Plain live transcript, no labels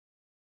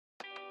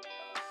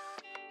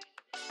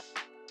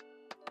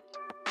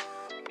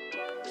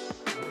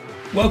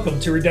Welcome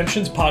to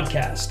Redemption's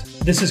podcast.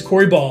 This is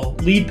Corey Ball,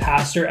 lead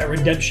pastor at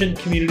Redemption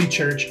Community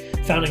Church,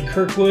 found in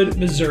Kirkwood,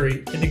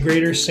 Missouri, in the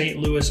greater St.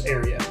 Louis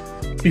area.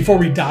 Before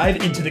we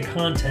dive into the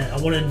content,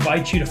 I want to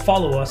invite you to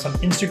follow us on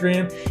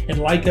Instagram and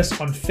like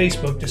us on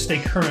Facebook to stay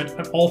current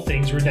on all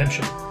things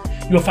Redemption.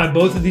 You'll find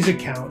both of these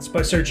accounts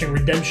by searching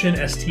Redemption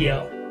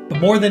STL. But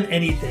more than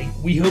anything,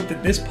 we hope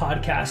that this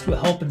podcast will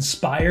help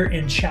inspire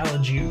and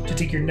challenge you to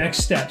take your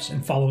next steps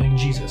in following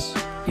Jesus.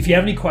 If you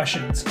have any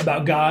questions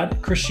about God,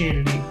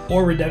 Christianity,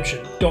 or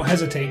redemption, don't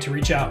hesitate to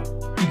reach out.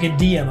 You can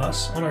DM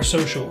us on our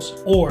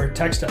socials or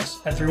text us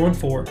at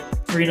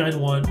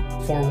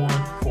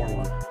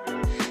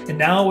 314-391-4141. And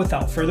now,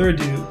 without further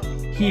ado,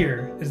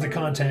 here is the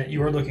content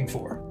you are looking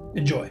for.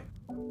 Enjoy.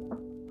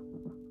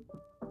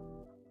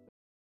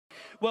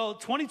 Well,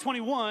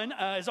 2021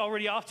 is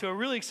already off to a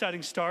really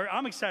exciting start.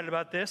 I'm excited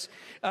about this.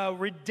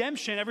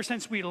 Redemption, ever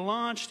since we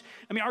launched,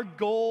 our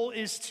goal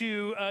is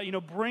to,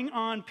 bring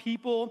on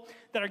people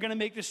that are going to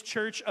make this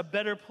church a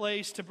better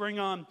place, to bring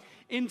on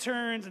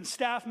interns and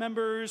staff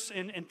members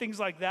and things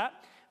like that.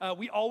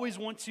 We always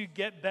want to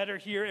get better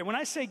here. And when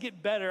I say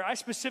get better, I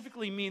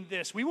specifically mean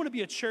this. We want to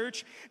be a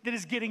church that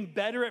is getting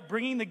better at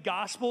bringing the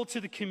gospel to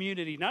the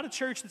community. Not a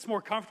church that's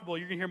more comfortable.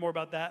 You're going to hear more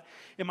about that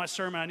in my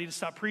sermon. I need to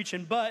stop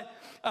preaching. But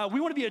we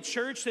want to be a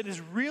church that is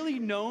really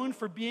known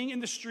for being in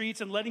the streets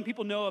and letting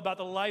people know about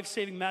the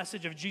life-saving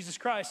message of Jesus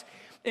Christ.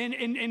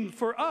 And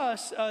for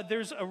us,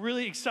 there's a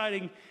really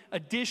exciting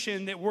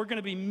addition that we're going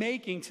to be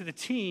making to the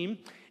team.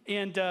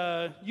 And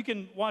you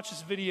can watch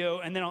this video,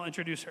 and then I'll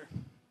introduce her.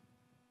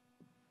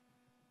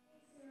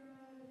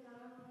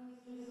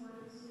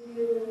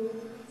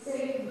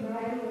 Say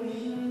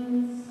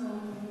congratulations.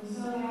 We're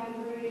so happy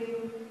for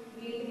you.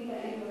 We think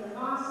that you are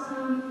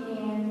awesome,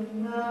 and we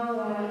know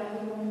that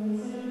you're going to be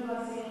such a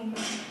blessing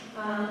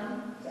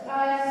to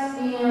us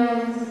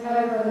and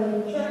everybody in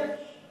the church.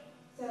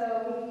 So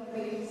we can't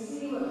wait to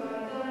see what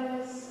God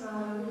does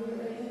with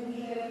your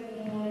internship,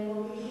 and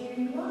we'll be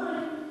cheering you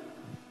on.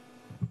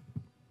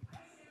 Hi,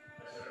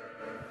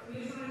 Sarah. We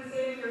just want to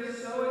say we're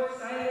so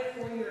excited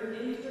for your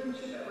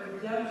internship at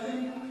Redemption.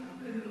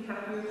 Couldn't be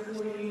happier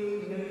for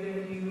you. We know you're going to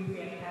do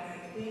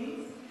fantastic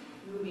things.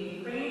 We will be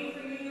praying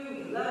for you. We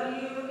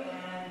love you,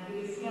 and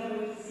we just can't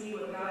wait to see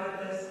what God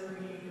does for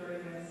you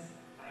during this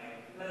time.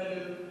 Love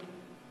you.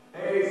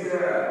 Hey,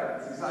 Sarah.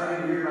 It's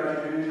exciting to hear about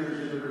your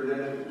internship at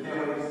Redemption.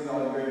 Can't wait to see all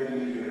the great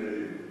things you're going to do.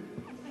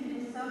 It's been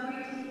just so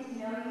great to get to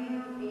know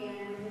you,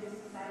 and we're just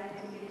excited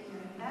to get to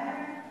know you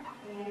better,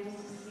 and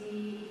just to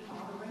see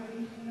all the great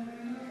things you're going to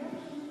do in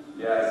Redemption.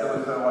 Yeah, it's so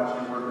much fun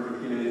watching you work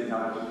with the kids and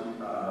how much you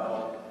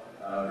help.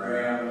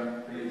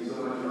 Graham, thank you so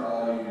much for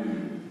all you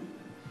do.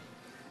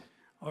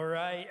 All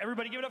right,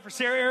 everybody give it up for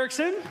Sarah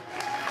Erickson.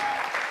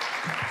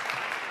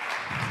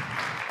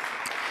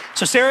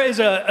 So Sarah is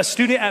a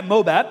student at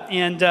MOBAT,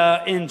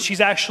 and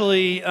she's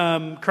actually,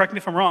 correct me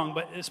if I'm wrong,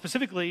 but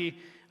specifically,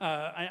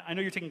 I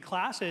know you're taking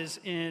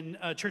classes in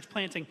church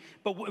planting,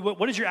 but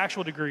what is your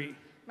actual degree?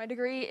 My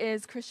degree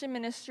is Christian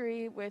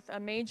ministry with a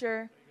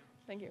major,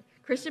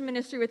 Christian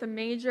ministry with a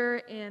major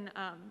in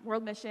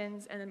world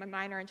missions, and then my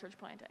minor in church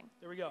planting.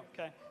 There we go,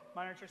 okay.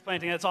 Minor in church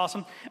planting, that's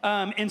awesome.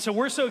 And so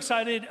we're so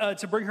excited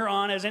to bring her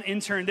on as an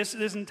intern. This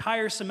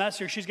entire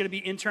semester, she's going to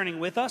be interning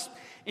with us,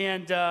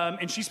 and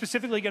she's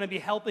specifically going to be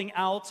helping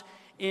out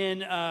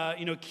in,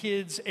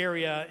 kids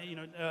area,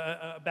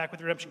 back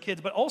with Redemption Kids,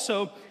 but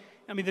also,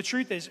 the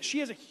truth is, she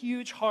has a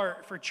huge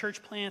heart for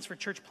church plants, for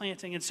church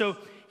planting. And so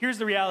here's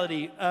the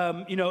reality.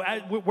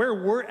 Where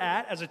we're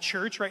at as a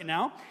church right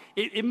now,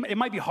 it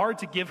might be hard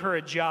to give her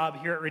a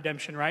job here at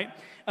Redemption, right?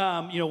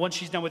 Once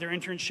she's done with her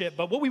internship.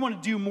 But what we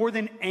want to do more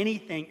than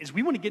anything is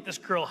we want to get this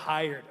girl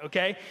hired,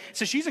 okay?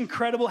 So she's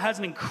incredible, has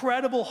an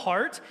incredible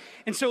heart.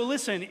 And so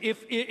listen,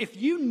 if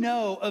you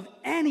know of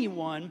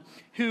anyone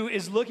who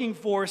is looking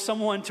for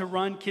someone to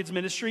run kids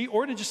ministry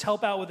or to just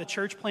help out with a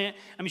church plant,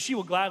 she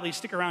will gladly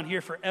stick around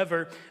here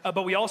forever.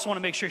 But we also want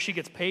to make sure she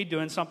gets paid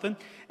doing something.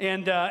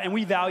 And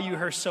we value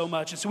her so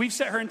much. And so we've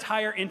set her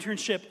entire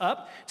internship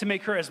up to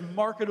make her as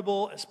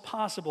marketable as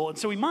possible. And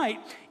so we might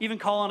even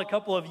call on a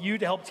couple of you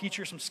to help teach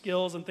her some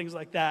skills and things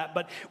like that.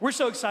 But we're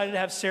so excited to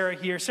have Sarah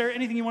here. Sarah,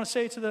 anything you want to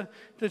say to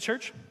the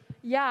church?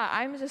 Yeah,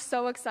 I'm just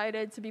so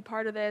excited to be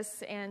part of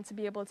this and to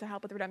be able to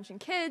help with Redemption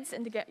Kids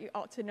and to get you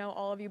all to know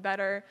all of you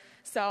better.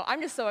 So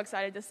I'm just so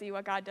excited to see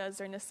what God does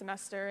during this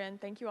semester,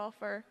 and thank you all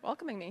for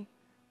welcoming me.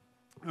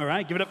 All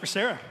right, give it up for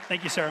Sarah.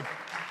 Thank you, Sarah.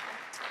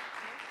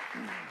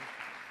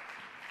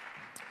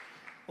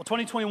 Well,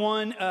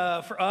 2021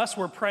 for us,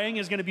 we're praying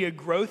is going to be a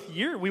growth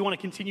year. We want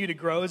to continue to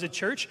grow as a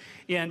church,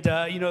 and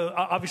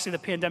obviously the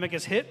pandemic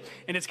has hit,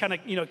 and it's kind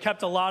of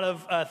kept a lot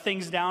of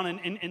things down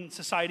in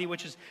society,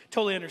 which is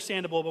totally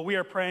understandable. But we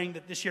are praying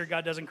that this year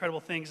God does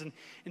incredible things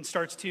and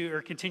starts to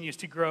or continues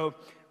to grow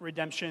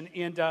Redemption,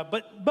 and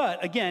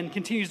but again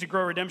continues to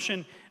grow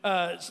Redemption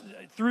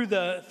through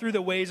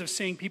the ways of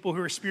seeing people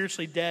who are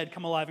spiritually dead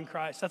come alive in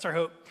Christ. That's our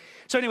hope.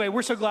 So anyway,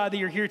 we're so glad that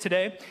you're here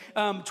today.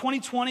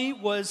 2020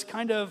 was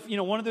kind of,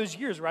 one of those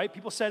years, right?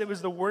 People said it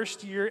was the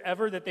worst year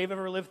ever that they've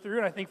ever lived through.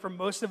 And I think for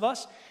most of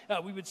us,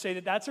 we would say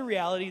that that's a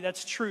reality.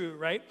 That's true,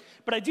 right?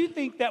 But I do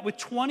think that with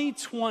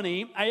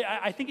 2020,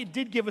 I think it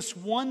did give us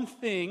one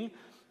thing,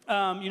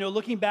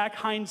 looking back,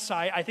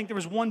 hindsight, I think there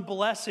was one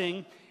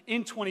blessing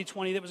in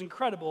 2020 that was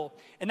incredible.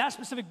 And that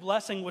specific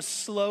blessing was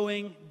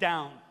slowing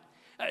down.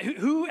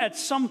 Who at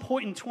some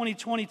point in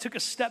 2020 took a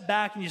step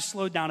back and you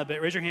slowed down a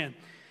bit? Raise your hand.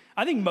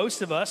 I think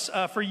most of us,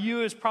 for you,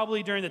 it was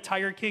probably during the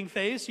Tiger King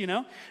phase,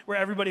 where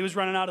everybody was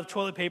running out of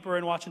toilet paper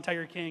and watching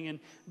Tiger King and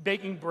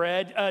baking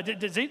bread.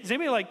 Is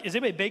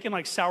anybody baking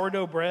like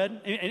sourdough bread?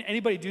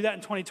 Anybody do that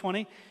in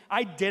 2020?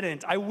 I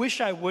didn't. I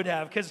wish I would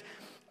have, because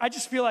I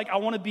just feel like I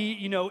want to be,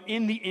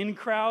 in the in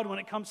crowd when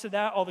it comes to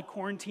that, all the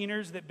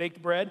quarantiners that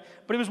baked bread.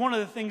 But it was one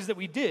of the things that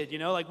we did,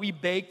 like we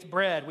baked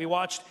bread. We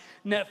watched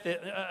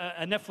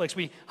Netflix.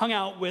 We hung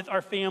out with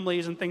our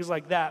families and things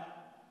like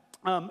that.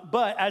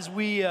 But as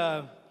we...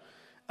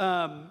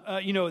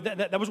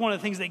 that was one of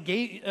the things that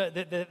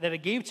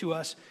it gave to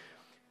us.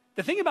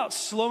 The thing about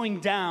slowing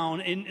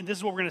down, and this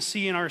is what we're going to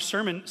see in our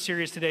sermon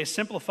series today,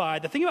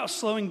 Simplified. The thing about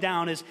slowing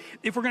down is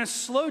if we're going to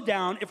slow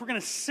down, if we're going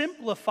to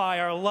simplify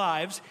our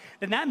lives,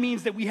 then that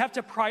means that we have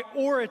to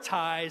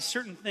prioritize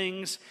certain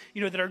things,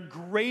 that are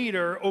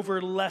greater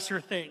over lesser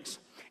things.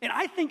 And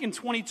I think in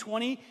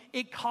 2020,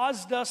 it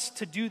caused us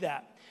to do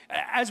that.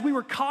 As we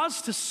were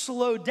caused to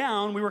slow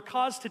down, we were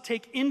caused to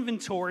take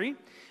inventory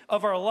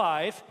of our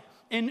life.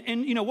 And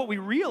what we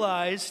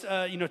realized,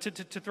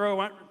 to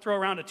throw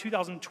around a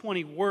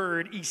 2020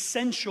 word,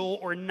 essential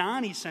or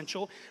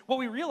non-essential, what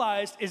we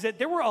realized is that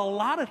there were a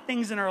lot of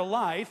things in our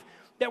life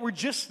that were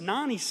just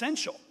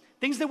non-essential.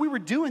 Things that we were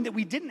doing that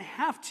we didn't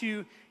have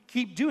to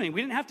keep doing.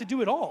 We didn't have to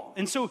do it all.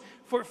 And so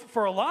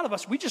for a lot of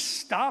us, we just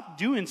stopped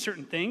doing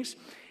certain things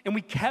and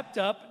we kept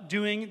up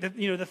doing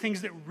the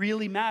things that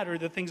really matter,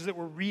 the things that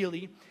were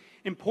really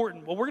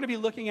important. Well, we're going to be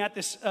looking at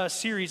this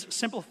series,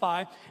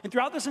 Simplify, and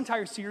throughout this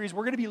entire series,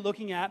 we're going to be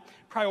looking at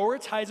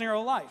prioritizing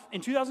our life.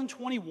 In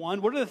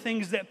 2021, what are the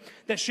things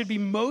that should be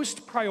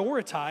most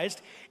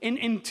prioritized?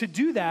 And to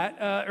do that,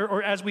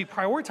 or as we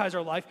prioritize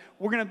our life,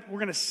 we're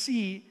going to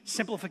see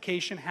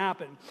simplification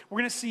happen. We're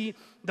going to see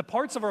the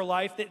parts of our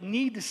life that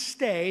need to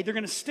stay, they're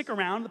going to stick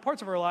around. The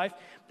parts of our life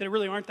that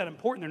really aren't that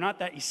important, they're not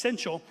that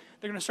essential,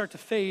 they're going to start to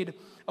fade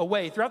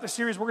away. Throughout the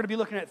series, we're going to be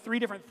looking at three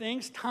different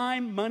things: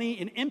 time, money,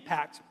 and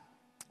impact.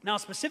 Now,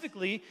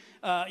 specifically,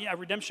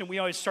 redemption, we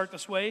always start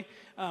this way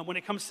when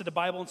it comes to the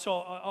Bible, and so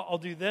I'll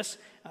do this.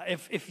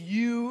 If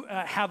you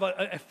have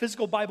a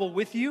physical Bible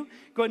with you,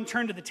 go ahead and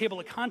turn to the table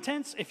of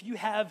contents. If you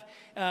have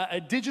a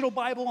digital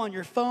Bible on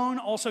your phone,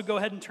 also go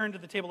ahead and turn to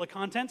the table of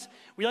contents.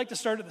 We like to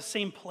start at the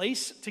same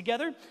place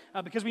together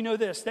because we know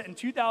this, that in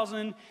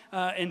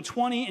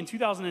 2020 and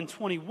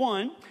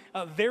 2021,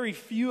 very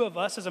few of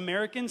us as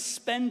Americans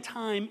spend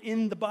time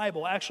in the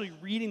Bible, actually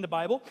reading the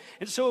Bible.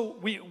 And so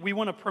we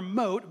want to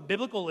promote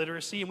biblical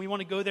literacy, and we want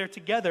to go there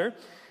together.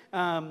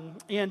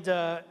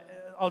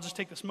 I'll just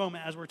take this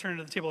moment as we're turning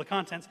to the table of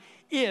contents.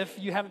 If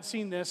you haven't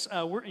seen this,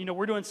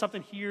 we're doing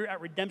something here at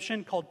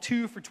Redemption called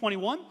 2 for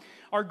 21.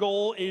 Our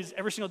goal is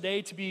every single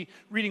day to be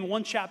reading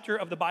one chapter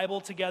of the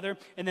Bible together,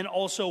 and then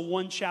also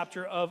one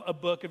chapter of a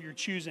book of your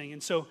choosing.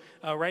 And so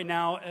right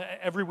now,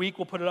 every week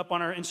we'll put it up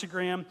on our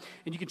Instagram,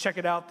 and you can check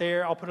it out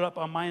there. I'll put it up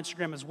on my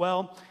Instagram as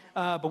well.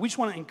 But we just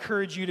want to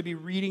encourage you to be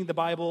reading the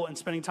Bible and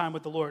spending time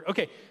with the Lord.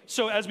 Okay,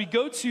 so as we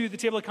go to the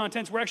table of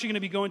contents, we're actually going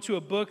to be going to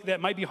a book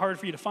that might be hard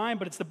for you to find,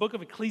 but it's the book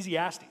of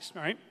Ecclesiastes,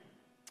 all right?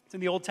 It's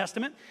in the Old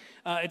Testament.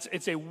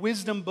 It's a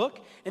wisdom book.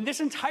 And this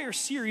entire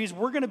series,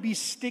 we're going to be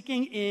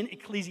sticking in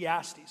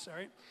Ecclesiastes, all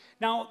right?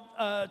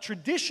 Now,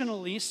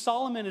 traditionally,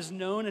 Solomon is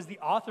known as the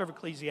author of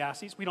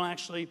Ecclesiastes. We don't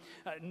actually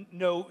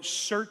know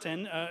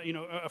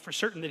for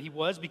certain that he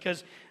was,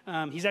 because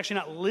he's actually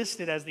not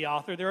listed as the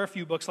author. There are a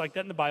few books like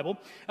that in the Bible.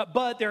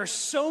 But there are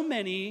so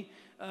many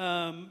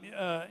facts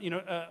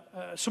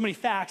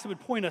that would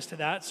point us to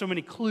that, so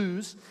many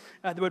clues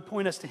that would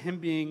point us to him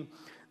being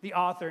the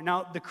author.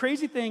 Now, the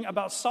crazy thing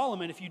about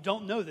Solomon, if you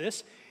don't know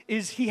this,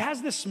 is he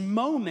has this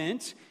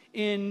moment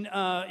in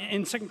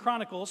 2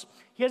 Chronicles.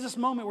 He has this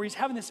moment where he's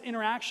having this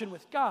interaction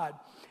with God.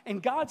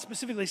 And God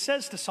specifically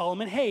says to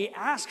Solomon, hey,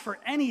 ask for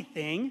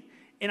anything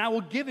and I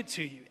will give it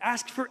to you.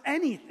 Ask for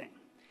anything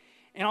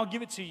and I'll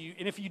give it to you.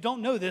 And if you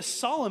don't know this,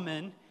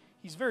 Solomon,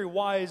 he's very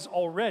wise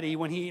already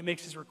when he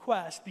makes his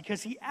request,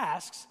 because he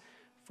asks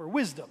for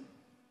wisdom.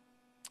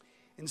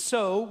 And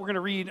so we're going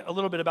to read a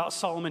little bit about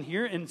Solomon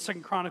here in 2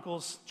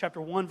 Chronicles chapter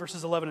 1,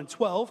 verses 11 and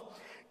 12.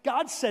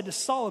 God said to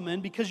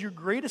Solomon, because your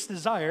greatest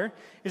desire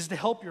is to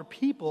help your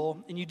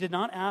people, and you did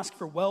not ask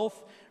for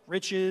wealth,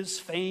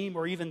 riches, fame,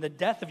 or even the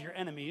death of your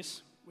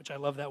enemies, which I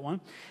love that one,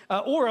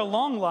 or a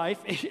long life.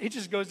 It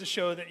just goes to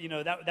show that,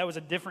 that was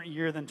a different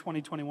year than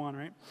 2021,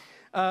 right?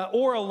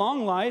 Or a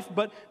long life,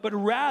 but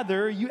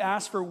rather you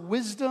ask for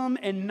wisdom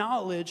and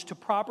knowledge to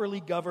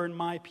properly govern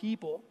my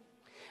people.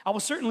 I will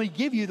certainly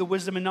give you the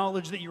wisdom and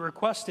knowledge that you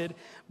requested,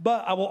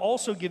 but I will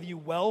also give you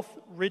wealth,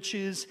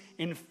 riches,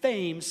 and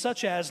fame,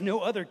 such as no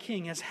other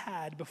king has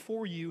had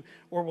before you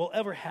or will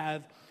ever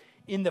have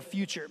in the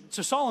future.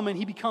 So Solomon,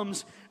 he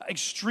becomes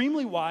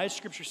extremely wise.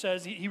 Scripture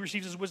says he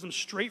receives his wisdom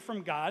straight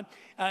from God.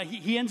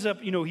 He ends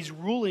up, he's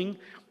ruling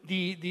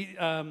the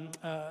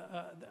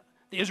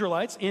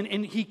Israelites,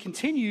 and he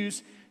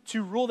continues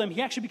to rule them.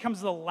 He actually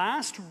becomes the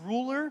last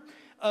ruler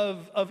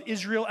of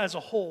Israel as a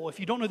whole. If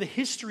you don't know the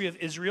history of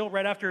Israel,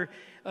 right after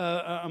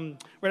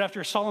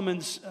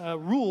Solomon's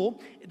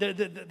rule,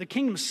 the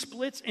kingdom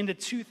splits into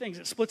two things.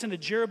 It splits into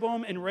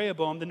Jeroboam and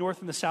Rehoboam, the north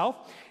and the south,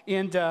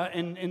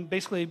 and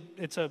basically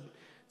it's a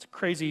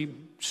crazy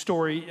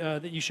story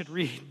that you should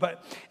read.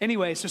 But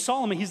anyway, so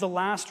Solomon, he's the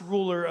last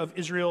ruler of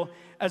Israel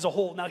as a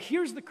whole. Now,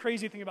 here's the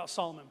crazy thing about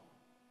Solomon.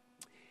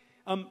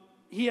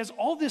 He has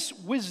all this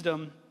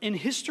wisdom, and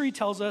history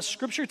tells us,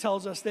 Scripture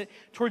tells us that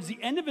towards the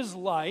end of his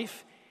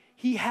life,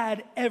 he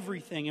had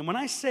everything. And when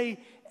I say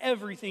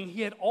everything,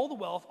 he had all the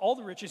wealth, all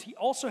the riches. He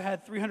also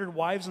had 300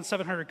 wives and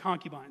 700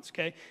 concubines,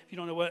 okay? If you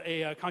don't know what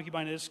a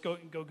concubine is, go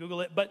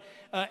Google it. But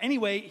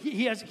anyway,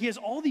 he has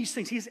all these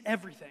things. He has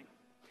everything.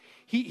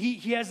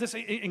 He has this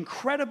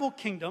incredible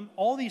kingdom,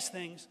 all these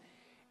things.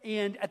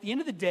 And at the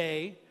end of the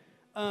day,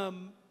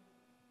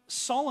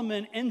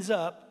 Solomon ends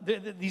up,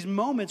 these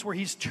moments where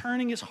he's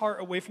turning his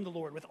heart away from the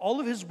Lord with all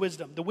of his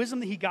wisdom, the wisdom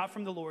that he got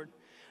from the Lord,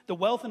 the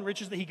wealth and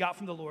riches that he got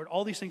from the Lord,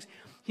 all these things,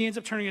 he ends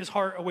up turning his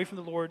heart away from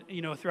the Lord,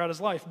 throughout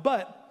his life.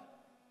 But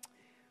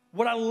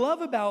what I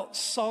love about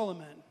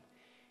Solomon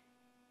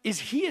is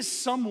he is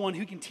someone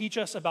who can teach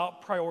us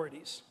about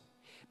priorities.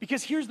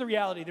 Because here's the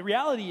reality. The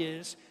reality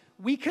is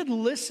we could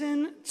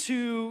listen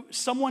to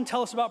someone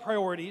tell us about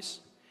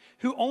priorities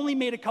who only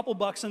made a couple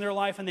bucks in their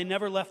life and they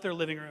never left their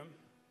living room.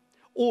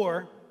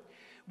 Or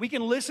we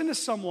can listen to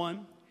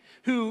someone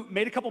who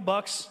made a couple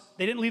bucks,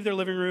 they didn't leave their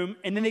living room,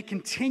 and then they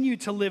continue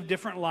to live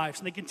different lives,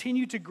 and they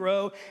continue to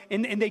grow,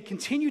 and they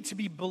continue to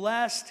be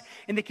blessed,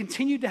 and they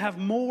continue to have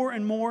more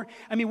and more.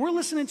 I mean, we're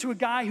listening to a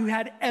guy who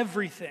had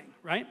everything,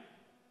 right?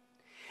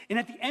 And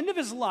at the end of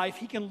his life,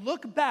 he can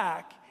look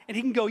back, and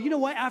he can go, you know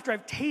what, after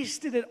I've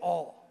tasted it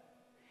all,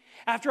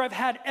 after I've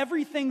had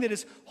everything that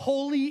is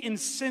holy and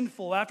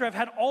sinful, after I've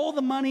had all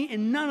the money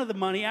and none of the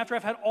money, after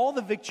I've had all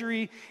the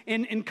victory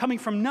and coming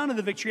from none of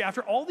the victory,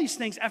 after all these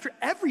things, after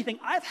everything,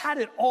 I've had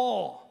it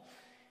all.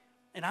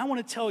 And I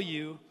want to tell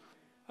you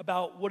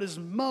about what is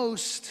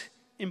most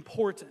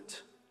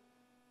important.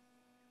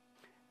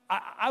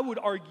 I would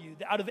argue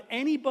that out of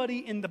anybody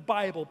in the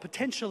Bible,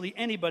 potentially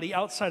anybody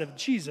outside of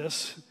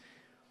Jesus,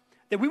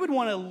 that we would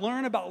want to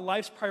learn about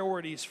life's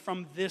priorities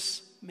from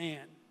this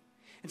man.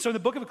 And so in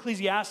the book of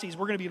Ecclesiastes,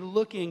 we're going to be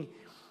looking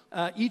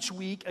each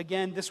week.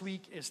 Again, this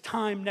week is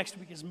time, next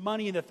week is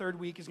money, and the third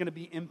week is going to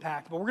be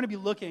impact. But we're going to be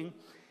looking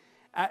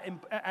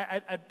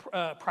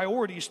at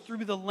priorities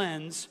through the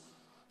lens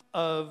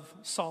of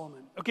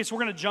Solomon. Okay, so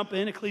we're going to jump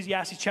in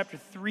Ecclesiastes chapter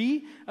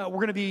 3. We're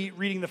going to be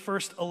reading the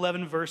first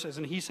 11 verses,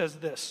 and he says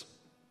this: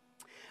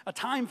 a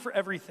time for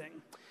everything.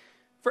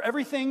 For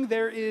everything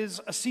there is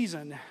a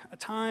season, a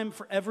time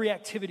for every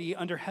activity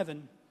under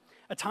heaven,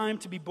 a time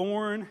to be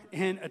born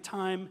and a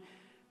time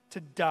to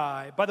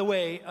die. By the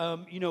way,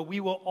 we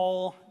will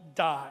all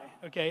die,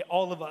 okay?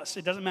 All of us.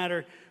 It doesn't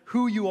matter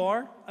who you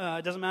are.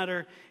 It doesn't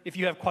matter if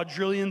you have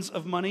quadrillions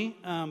of money.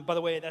 By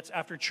the way, that's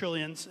after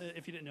trillions,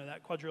 if you didn't know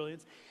that,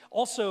 quadrillions.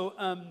 Also,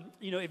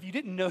 if you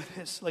didn't know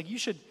this, like you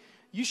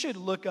should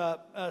look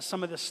up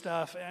some of this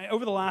stuff.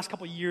 Over the last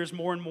couple of years,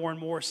 more and more and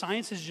more,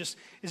 science is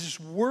just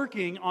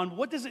working on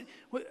what does it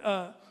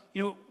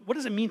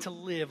mean to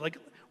live? Like,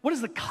 what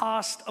is the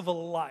cost of a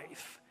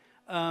life?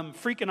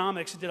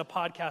 Freakonomics did a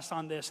podcast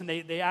on this, and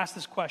they asked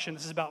this question.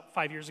 This is about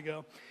 5 years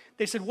ago.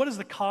 They said, what is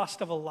the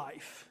cost of a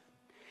life?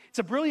 It's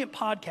a brilliant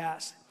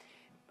podcast.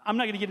 I'm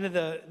not going to get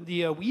into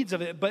the weeds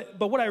of it, but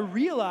what I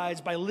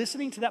realized by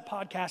listening to that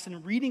podcast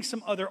and reading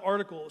some other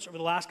articles over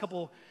the last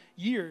couple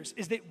years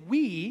is that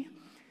we,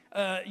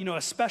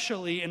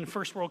 especially in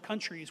first world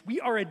countries, we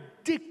are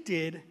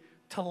addicted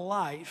to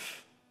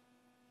life.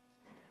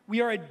 We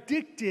are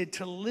addicted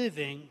to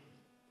living.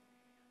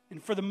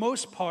 And for the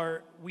most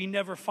part, we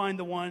never find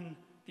the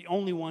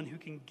only one who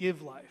can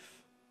give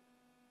life.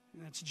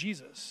 And that's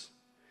Jesus.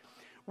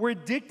 We're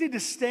addicted to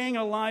staying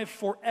alive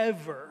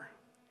forever.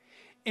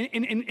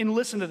 And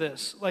listen to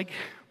this. Like,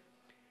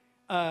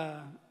 we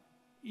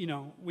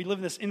live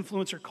in this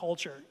influencer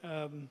culture.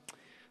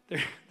 There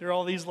are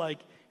all these, like,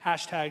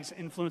 hashtags,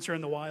 influencer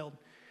in the wild.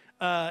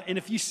 And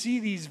if you see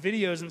these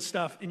videos and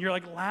stuff, and you're,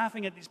 like,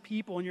 laughing at these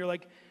people, and you're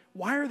like,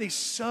 why are they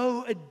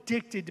so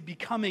addicted to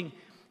becoming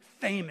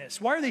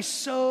famous? Why are they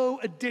so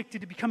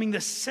addicted to becoming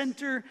the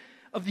center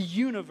of the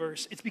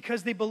universe? It's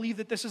because they believe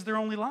that this is their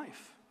only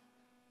life.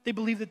 They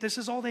believe that this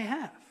is all they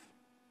have.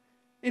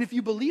 And if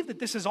you believe that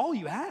this is all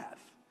you have,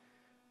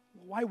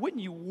 why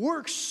wouldn't you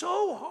work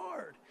so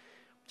hard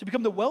to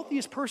become the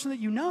wealthiest person that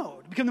you know,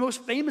 to become the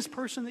most famous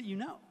person that you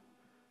know?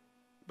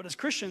 But as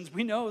Christians,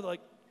 we know, like,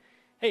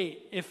 hey,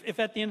 if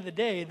at the end of the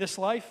day, this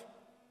life,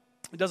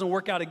 it doesn't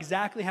work out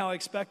exactly how I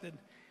expected,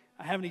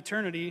 I have an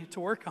eternity to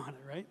work on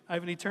it, right? I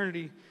have an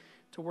eternity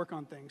to work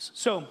on things.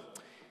 So,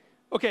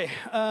 okay,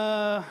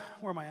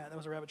 where am I at? That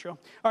was a rabbit trail.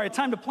 All right, a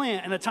time to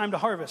plant and a time to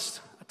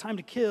harvest, a time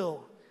to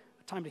kill,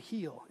 a time to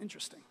heal.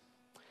 Interesting.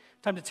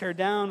 A time to tear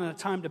down and a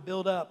time to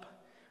build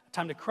up, a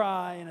time to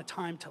cry and a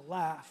time to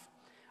laugh,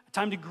 a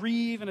time to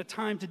grieve and a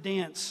time to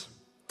dance.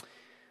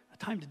 A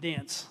time to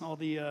dance. All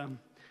the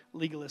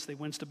legalists, they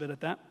winced a bit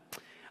at that.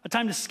 A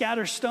time to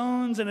scatter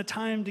stones and a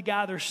time to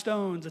gather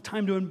stones, a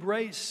time to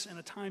embrace and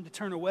a time to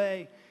turn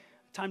away,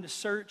 a time to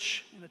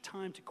search and a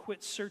time to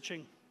quit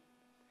searching,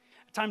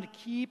 a time to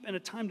keep and a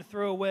time to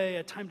throw away,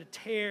 a time to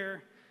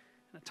tear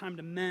and a time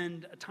to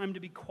mend, a time to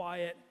be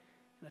quiet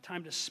and a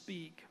time to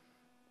speak,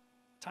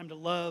 a time to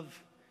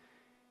love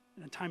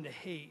and a time to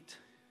hate,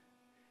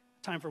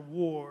 a time for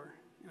war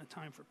and a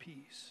time for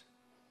peace.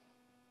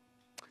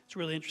 It's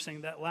really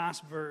interesting, that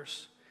last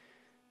verse.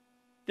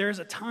 There is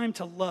a time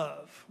to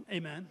love,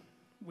 amen.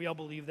 We all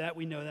believe that,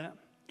 we know that.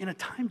 And a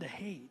time to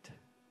hate.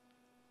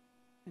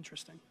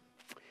 Interesting.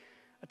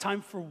 A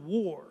time for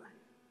war.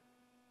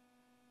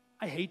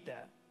 I hate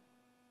that.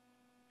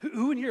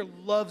 Who in here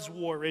loves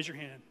war? Raise your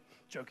hand.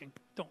 Joking.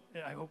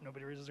 I hope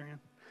nobody raises their hand.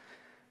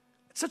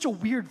 It's such a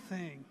weird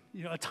thing.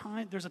 You know,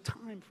 there's a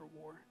time for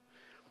war.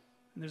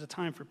 And there's a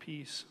time for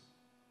peace.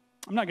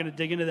 I'm not going to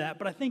dig into that,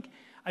 but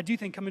I do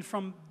think coming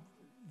from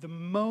the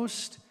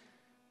most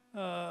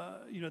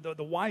the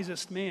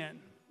wisest man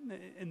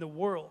in the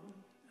world.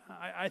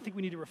 I think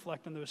we need to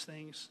reflect on those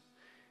things.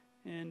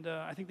 And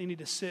I think they need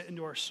to sit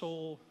into our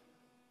soul.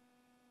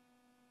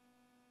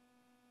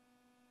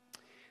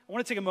 I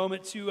want to take a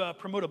moment to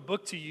promote a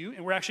book to you,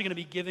 and we're actually going to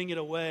be giving it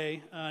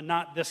away,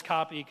 not this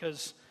copy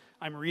because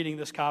I'm reading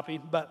this copy,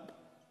 but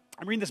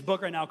I'm reading this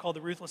book right now called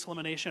The Ruthless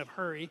Elimination of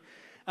Hurry.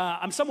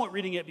 I'm somewhat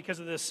reading it because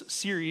of this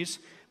series,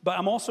 but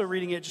I'm also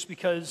reading it just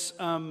because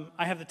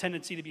I have the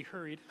tendency to be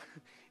hurried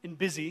and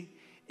busy,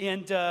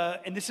 and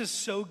this is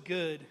so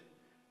good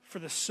for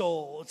the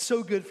soul. It's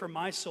so good for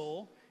my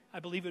soul. I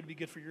believe it would be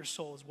good for your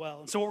soul as well.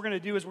 And so what we're going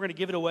to do is we're going to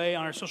give it away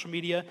on our social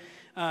media.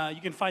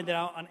 You can find that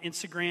out on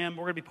Instagram.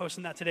 We're going to be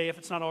posting that today if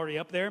it's not already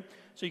up there,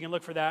 so you can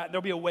look for that.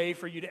 There'll be a way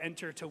for you to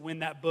enter to win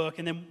that book,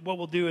 and then what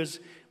we'll do is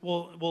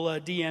we'll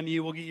DM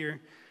you. We'll get your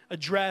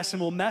address,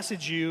 and we'll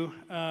message you,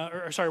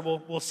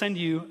 we'll send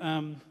you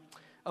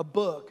a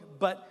book.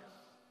 But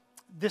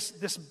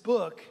this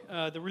book,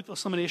 The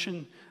Ruthless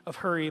Elimination of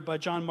Hurry by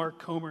John Mark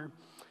Comer,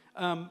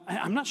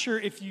 I'm not sure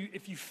if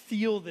you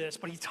feel this,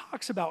 but he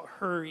talks about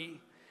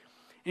hurry.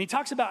 And he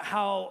talks about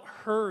how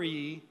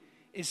hurry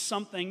is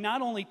something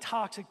not only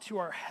toxic to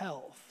our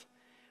health,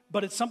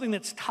 but it's something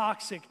that's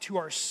toxic to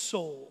our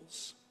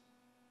souls.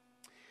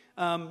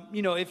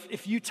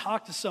 If you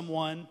talk to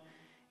someone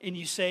and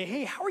you say,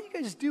 hey, how are you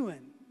guys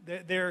doing?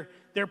 Their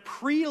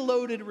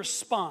preloaded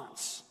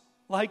response,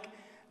 like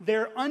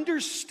their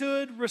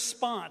understood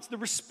response, the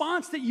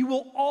response that you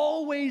will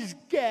always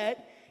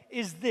get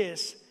is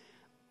this: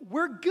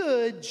 we're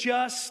good,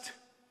 just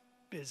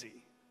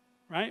busy,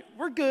 right?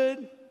 We're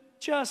good,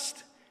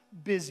 just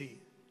busy.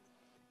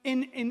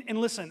 And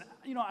listen,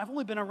 I've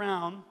only been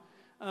around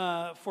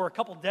for a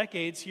couple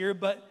decades here,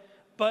 but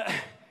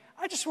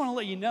I just want to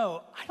let you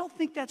know, I don't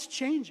think that's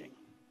changing.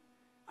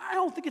 I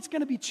don't think it's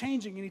going to be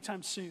changing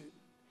anytime soon.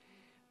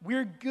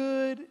 We're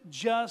good,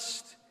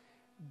 just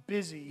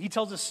busy. He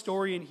tells a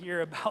story in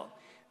here about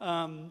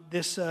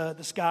this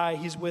guy.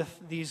 He's with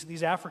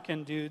these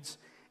African dudes,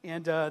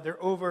 and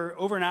they're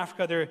over in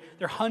Africa.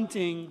 They're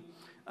hunting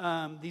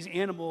these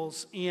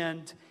animals,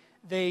 and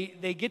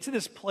they get to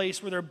this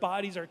place where their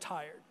bodies are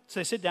tired. So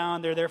they sit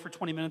down. They're there for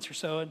 20 minutes or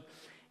so,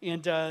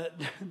 and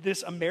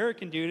this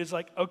American dude is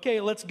like, okay,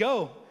 let's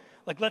go.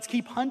 Like, let's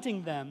keep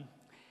hunting them.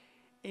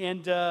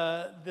 And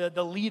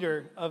the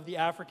leader of the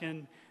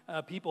African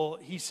people,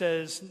 he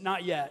says,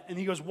 not yet. And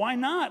he goes, why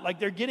not? Like,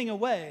 they're getting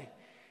away.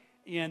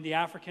 And the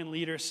African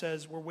leader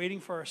says, we're waiting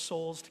for our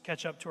souls to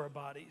catch up to our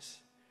bodies.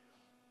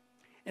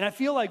 And I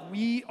feel like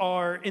we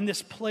are in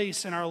this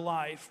place in our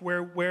life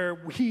where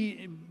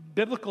we,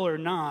 biblical or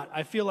not,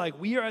 I feel like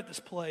we are at this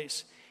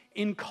place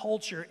in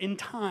culture, in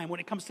time, when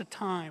it comes to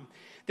time,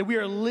 that we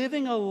are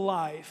living a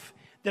life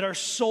that our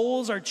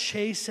souls are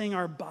chasing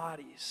our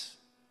bodies.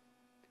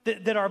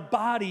 That our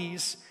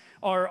bodies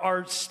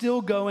are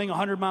still going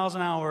 100 miles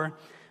an hour,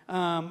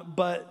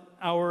 but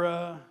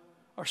our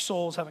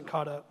souls haven't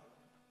caught up.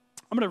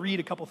 I'm going to read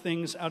a couple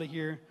things out of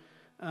here.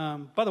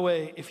 By the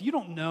way, if you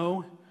don't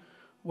know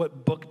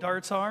what book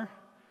darts are,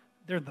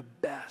 they're the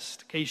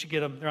best. Okay, you should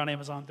get them. They're on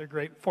Amazon. They're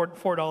great.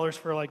 $4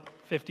 for like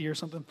 50 or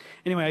something.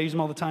 Anyway, I use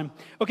them all the time.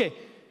 Okay,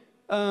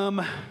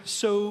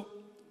 so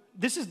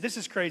this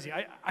is crazy.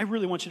 I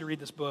really want you to read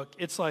this book.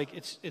 It's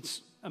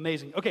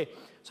amazing. Okay,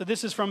 so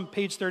this is from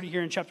page 30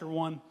 here in chapter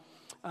 1.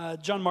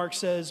 John Mark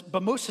says,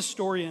 but most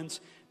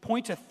historians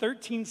point to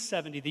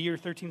 1370, the year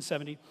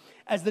 1370,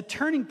 as the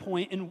turning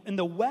point in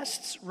the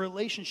West's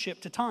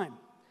relationship to time.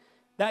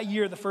 That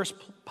year, the first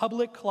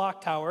public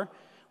clock tower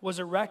was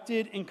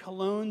erected in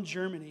Cologne,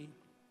 Germany.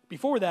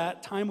 Before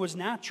that, time was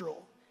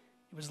natural.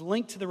 It was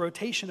linked to the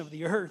rotation of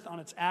the earth on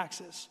its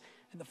axis.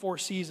 and the 4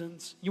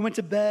 seasons. You went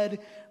to bed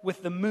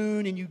with the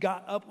moon and you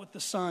got up with the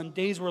sun.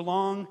 Days were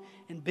long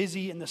and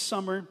busy in the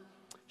summer,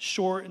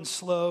 short and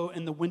slow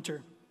in the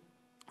winter.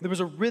 There was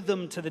a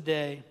rhythm to the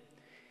day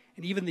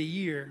and even the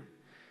year.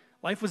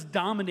 Life was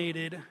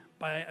dominated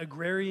by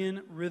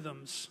agrarian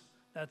rhythms.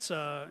 That's,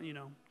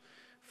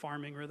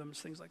 farming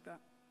rhythms, things like that.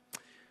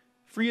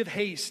 Free of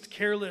haste,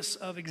 careless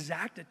of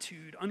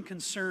exactitude,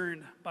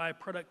 unconcerned by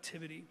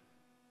productivity.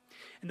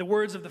 In the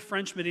words of the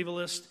French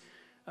medievalist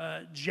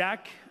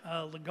Jacques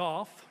Le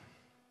Goff,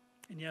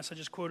 and yes, I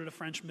just quoted a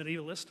French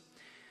medievalist,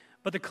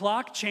 but the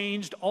clock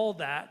changed all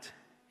that.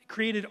 It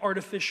created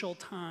artificial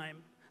time,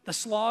 the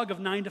slog of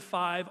 9 to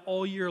 5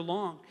 all year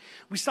long.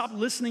 We stopped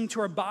listening to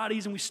our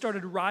bodies and we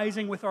started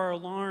rising with our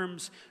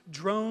alarms,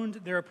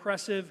 droned their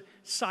oppressive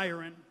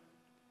siren.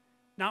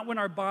 Not when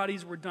our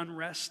bodies were done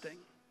resting.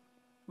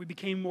 We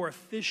became more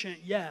efficient,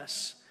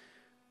 yes,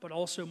 but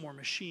also more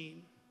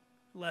machine,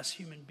 less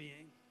human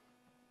being.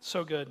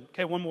 So good.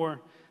 Okay, one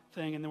more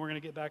thing, and then we're going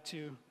to get back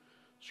to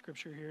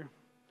Scripture here.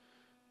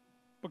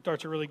 Book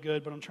darts are really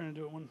good, but I'm trying to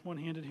do it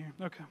one-handed here.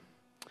 Okay.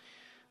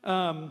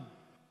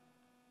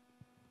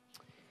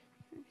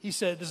 He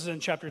said, this is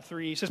in chapter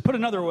 3, he says, put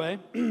another way,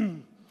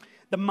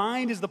 the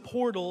mind is the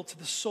portal to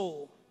the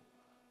soul,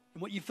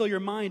 and what you fill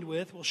your mind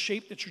with will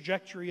shape the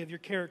trajectory of your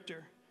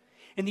character.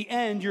 In the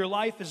end, your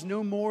life is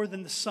no more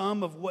than the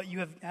sum of what you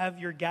what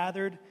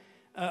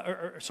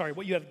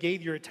you have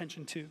gave your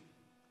attention to.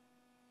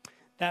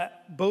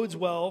 That bodes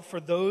well for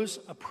those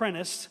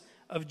apprenticed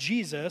of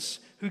Jesus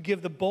who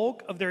give the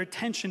bulk of their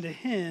attention to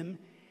him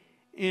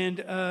and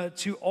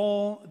to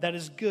all that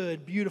is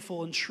good,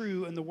 beautiful, and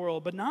true in the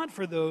world, but not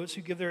for those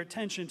who give their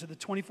attention to the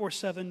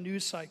 24/7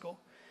 news cycle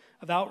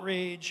of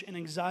outrage and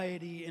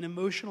anxiety and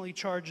emotionally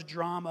charged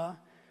drama,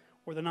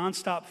 or the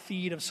nonstop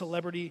feed of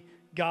celebrity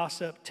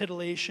gossip,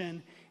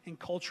 titillation, and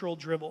cultural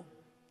dribble.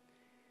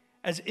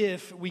 As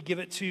if we give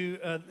it to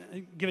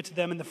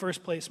them in the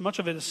first place. Much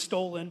of it is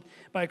stolen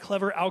by a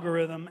clever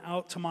algorithm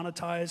out to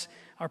monetize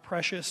our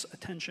precious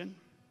attention.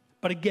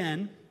 But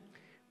again,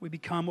 we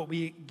become what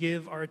we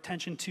give our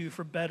attention to,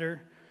 for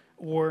better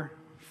or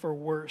for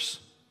worse.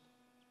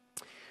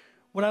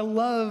 What I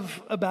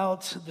love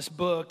about this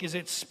book is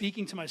it's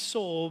speaking to my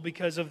soul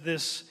because of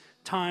this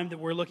time that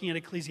we're looking at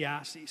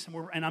Ecclesiastes,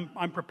 and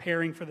I'm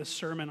preparing for this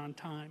sermon on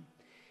time.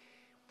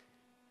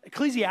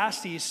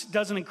 Ecclesiastes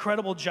does an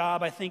incredible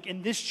job, I think,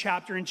 in this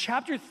chapter. In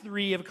chapter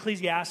 3 of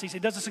Ecclesiastes,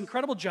 it does this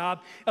incredible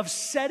job of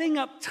setting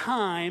up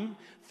time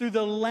through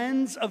the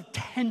lens of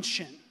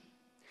tension.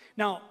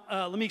 Now,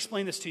 let me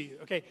explain this to you,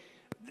 okay?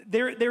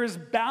 There is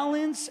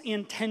balance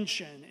and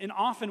tension, and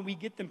often we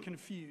get them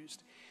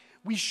confused.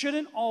 We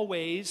shouldn't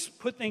always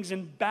put things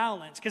in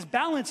balance, because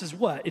balance is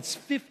what? It's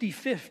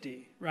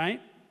 50-50,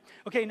 right?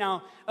 Okay,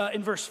 now,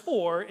 in verse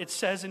 4, it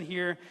says in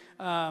here,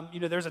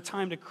 there's a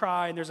time to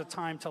cry and there's a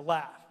time to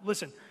laugh.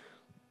 Listen,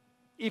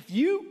 if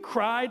you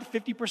cried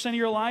 50% of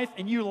your life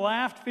and you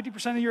laughed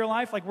 50% of your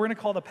life, like, we're going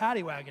to call the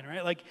paddy wagon,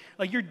 right? Like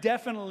you're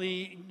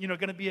definitely,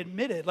 going to be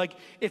admitted. Like,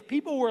 if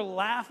people were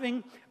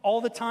laughing all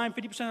the time,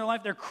 50% of their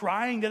life, they're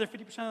crying the other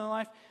 50% of their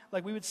life,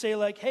 like, we would say,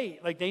 like, hey,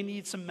 like, they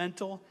need some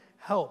mental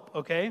help,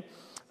 okay?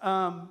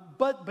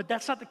 But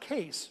that's not the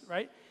case,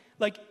 right?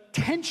 Like,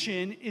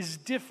 tension is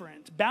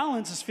different.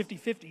 Balance is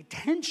 50-50.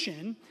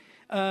 Tension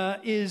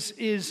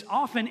is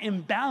often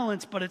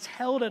imbalanced, but it's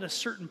held at a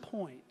certain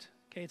point.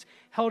 Okay, it's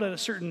held at a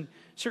certain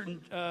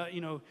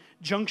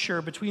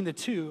juncture between the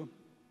two,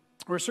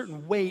 or a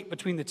certain weight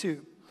between the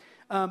two.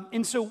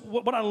 And so,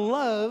 what I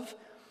love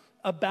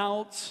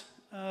about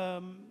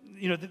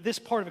this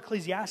part of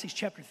Ecclesiastes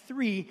chapter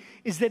 3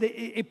 is that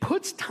it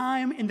puts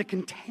time in the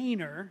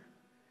container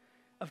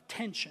of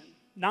tension,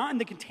 not in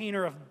the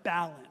container of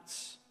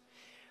balance.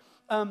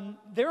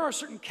 There are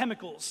certain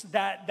chemicals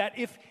that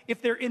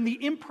if they're in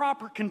the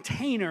improper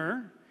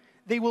container,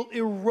 they will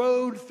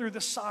erode through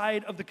the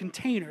side of the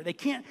container. They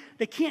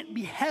can't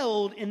be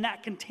held in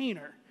that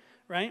container,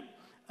 right?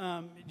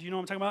 Do you know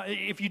what I'm talking about?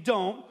 If you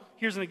don't,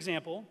 here's an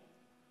example.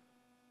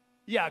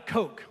 Yeah,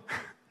 Coke.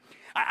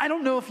 I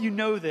don't know if you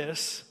know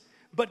this,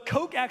 but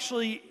Coke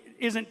actually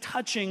isn't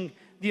touching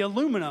the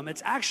aluminum.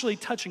 It's actually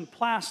touching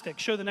plastic.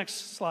 Show the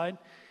next slide.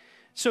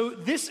 So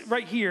this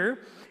right here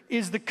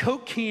is the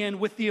Coke can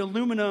with the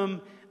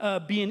aluminum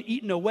being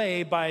eaten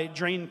away by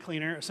drain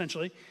cleaner,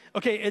 essentially.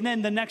 Okay, and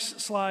then the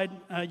next slide,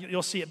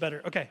 you'll see it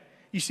better. Okay,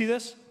 you see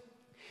this?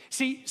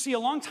 See, a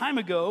long time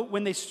ago,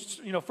 when they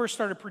first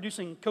started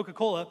producing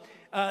Coca-Cola,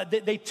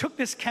 they took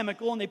this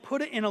chemical and they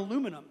put it in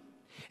aluminum.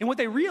 And what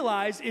they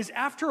realized is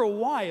after a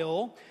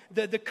while,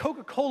 the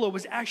Coca-Cola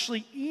was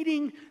actually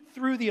eating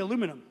through the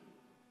aluminum.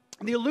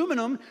 The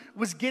aluminum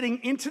was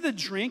getting into the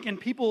drink, and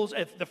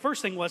the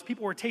first thing was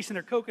people were tasting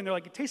their Coke, and they're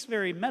like, it tastes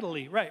very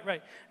metally.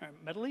 Right.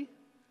 Metally?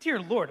 Dear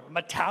Lord,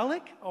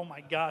 metallic? Oh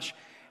my gosh.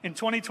 In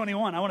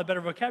 2021, I want a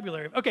better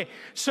vocabulary. Okay,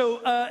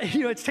 so,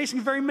 it's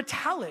tasting very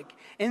metallic.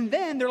 And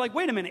then they're like,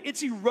 wait a minute,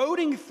 it's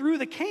eroding through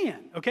the can,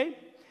 okay?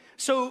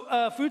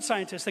 So food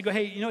scientists, they go,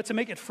 hey, to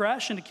make it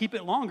fresh and to keep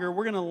it longer,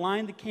 we're going to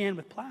line the can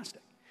with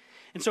plastic.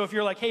 And so if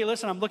you're like, hey,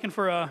 listen, I'm looking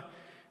for a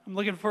I'm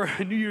looking for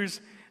a New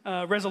Year's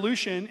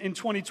resolution in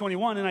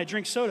 2021 and I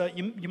drink soda,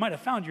 you might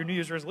have found your New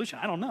Year's resolution.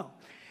 I don't know.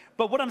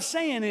 But what I'm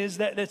saying is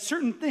that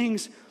certain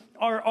things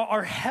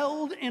are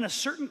held in a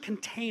certain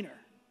container.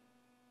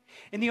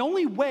 And the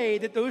only way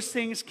that those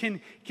things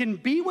can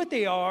be what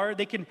they are,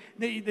 they can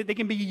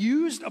be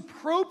used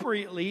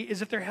appropriately,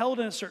 is if they're held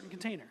in a certain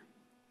container.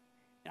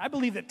 And I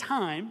believe that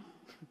time,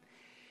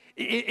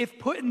 if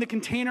put in the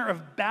container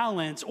of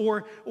balance,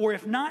 or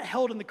if not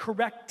held in the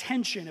correct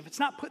tension, if it's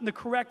not put in the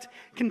correct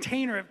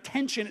container of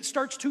tension, it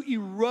starts to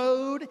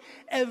erode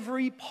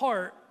every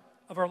part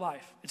of our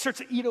life. It starts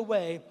to eat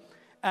away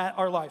at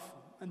our life.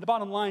 And the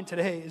bottom line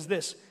today is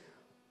this: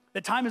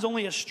 that time is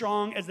only as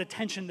strong as the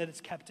tension that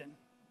it's kept in.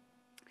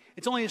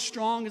 It's only as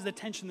strong as the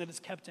tension that it's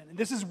kept in. And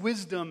this is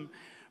wisdom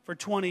for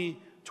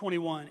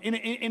 2021. In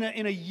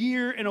a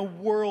year, in a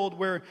world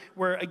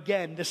where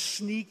again, the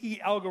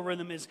sneaky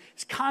algorithm is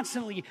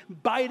constantly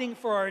biting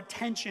for our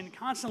attention,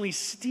 constantly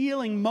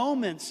stealing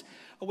moments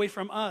away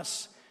from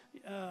us,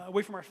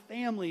 away from our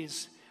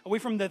families, away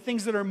from the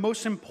things that are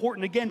most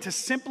important. Again, to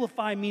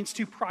simplify means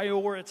to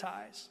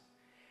prioritize.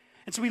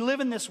 And so we live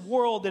in this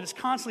world that is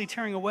constantly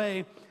tearing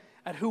away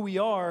at who we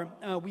are.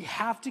 We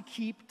have to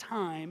keep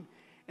time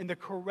in the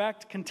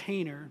correct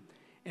container,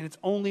 and it's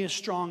only as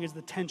strong as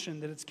the tension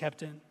that it's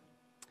kept in.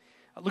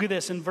 Look at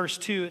this in verse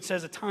 2. It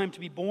says a time to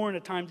be born, a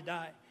time to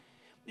die.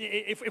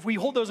 If we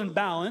hold those in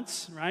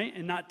balance, right,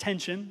 and not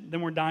tension,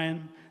 then we're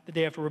dying the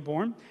day after we're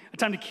born. A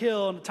time to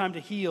kill and a time to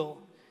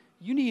heal.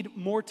 You need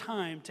more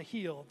time to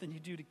heal than you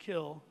do to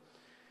kill.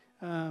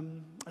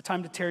 A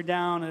time to tear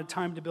down and a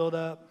time to build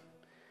up.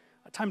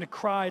 A time to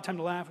cry, a time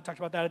to laugh. We talked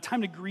about that. A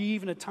time to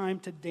grieve and a time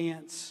to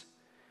dance.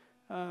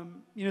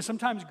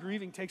 Sometimes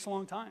grieving takes a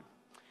long time.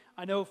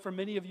 I know for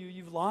many of you,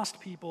 you've lost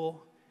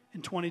people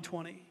in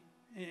 2020,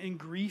 and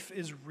grief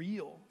is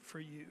real for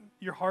you.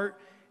 Your heart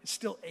is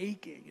still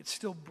aching. It's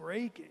still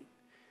breaking.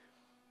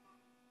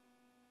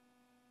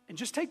 And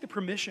just take the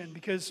permission,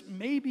 because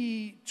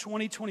maybe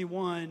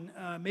 2021,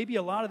 maybe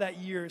a lot of that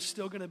year is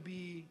still going to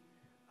be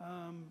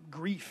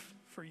grief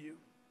for you.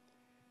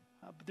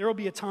 But there will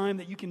be a time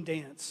that you can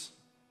dance.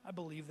 I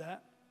believe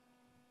that.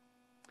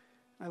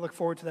 I look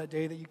forward to that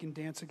day that you can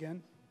dance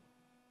again.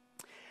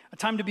 A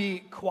time to be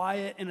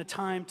quiet and a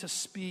time to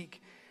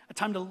speak. A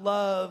time to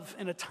love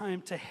and a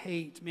time to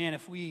hate. Man,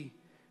 if we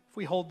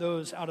hold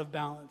those out of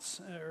balance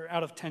or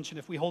out of tension,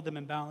 if we hold them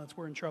in balance,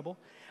 we're in trouble.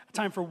 A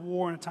time for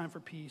war and a time for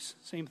peace.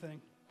 Same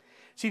thing.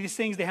 See, these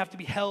things, they have to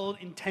be held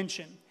in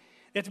tension.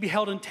 They have to be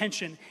held in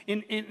tension.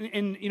 In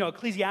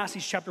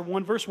Ecclesiastes chapter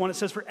 1, verse 1, it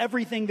says, for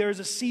everything there is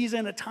a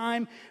season, a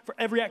time for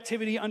every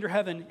activity under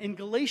heaven. In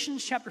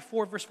Galatians chapter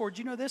 4, verse 4,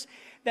 do you know this?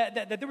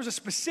 That there was a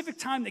specific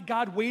time that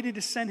God waited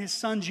to send his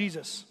son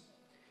Jesus.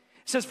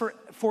 It says,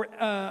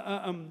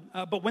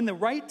 but when the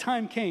right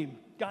time came,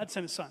 God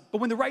sent his son. But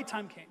when the right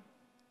time came,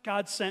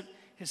 God sent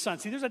his son.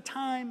 See, there's a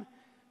time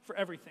for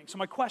everything. So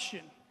my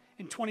question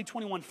in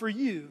 2021 for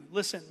you,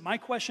 listen, my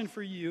question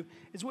for you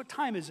is, what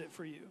time is it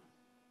for you?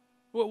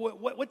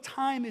 What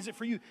time is it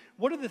for you?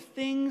 What are the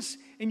things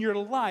in your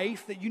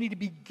life that you need to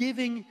be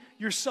giving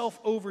yourself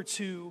over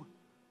to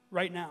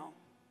right now?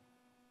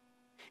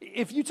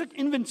 If you took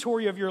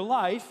inventory of your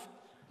life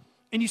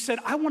and you said,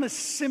 I want to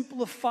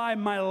simplify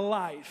my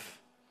life,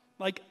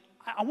 like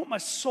I want my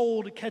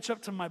soul to catch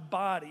up to my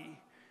body.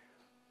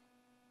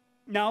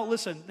 Now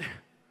listen,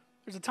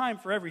 there's a time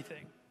for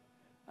everything,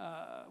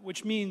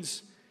 which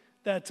means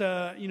that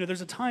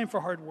there's a time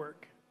for hard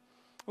work.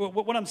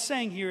 What I'm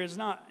saying here is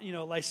not,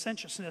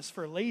 licentiousness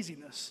for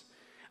laziness.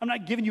 I'm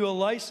not giving you a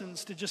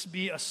license to just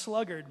be a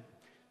sluggard.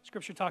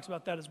 Scripture talks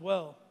about that as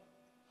well.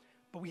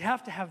 But we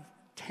have to have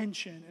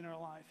tension in our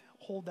life.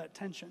 Hold that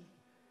tension.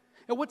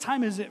 Now, what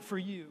time is it for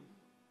you?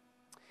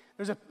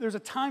 There's a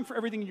time for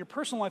everything in your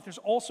personal life. There's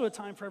also a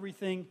time for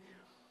everything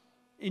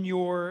in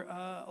your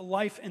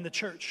life in the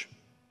church,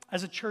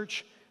 as a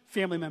church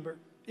family member.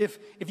 If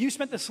you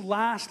spent this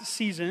last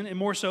season, and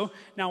more so,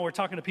 now we're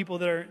talking to people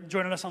that are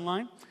joining us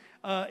online,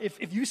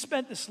 if you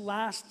spent this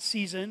last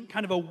season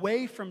kind of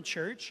away from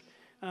church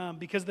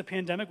because of the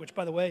pandemic, which,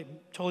 by the way,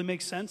 totally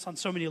makes sense on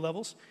so many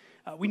levels,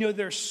 we know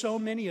there are so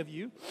many of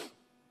you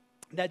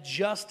that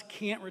just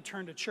can't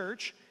return to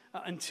church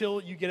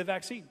until you get a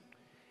vaccine.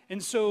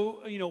 And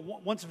so,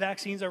 once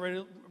vaccines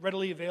are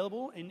readily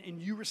available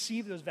and you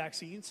receive those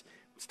vaccines,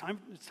 it's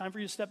time for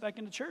you to step back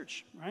into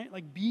church, right?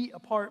 Like, be a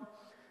part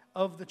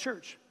of the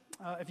church.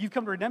 If you've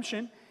come to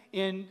Redemption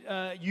and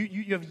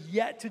you have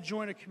yet to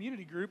join a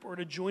community group or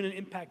to join an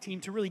impact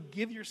team to really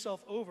give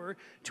yourself over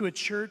to a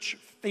church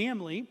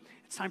family,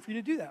 it's time for you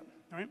to do that,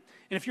 all right?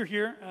 And if you're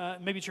here,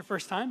 maybe it's your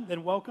first time,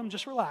 then welcome.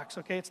 Just relax,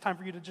 okay? It's time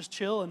for you to just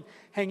chill and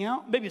hang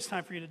out. Maybe it's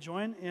time for you to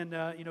join and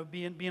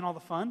be in all the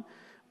fun,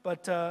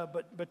 but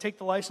take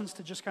the license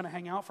to just kind of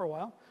hang out for a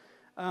while.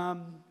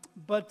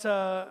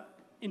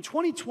 In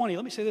 2020,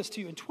 let me say this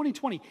to you. In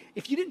 2020,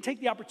 if you didn't take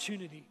the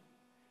opportunity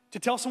to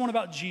tell someone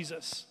about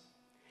Jesus,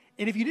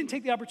 and if you didn't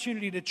take the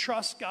opportunity to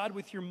trust God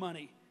with your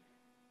money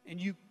and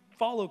you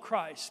follow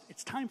Christ,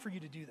 it's time for you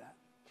to do that.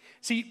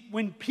 See,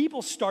 when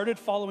people started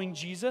following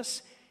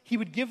Jesus, he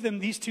would give them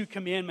these 2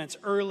 commandments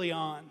early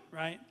on,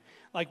 right?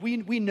 Like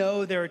we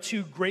know there are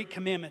 2 great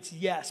commandments,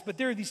 yes, but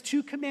there are these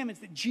 2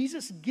 commandments that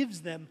Jesus gives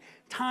them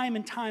time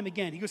and time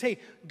again. He goes, hey,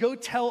 go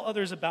tell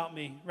others about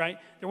me, right?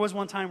 There was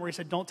one time where he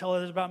said, don't tell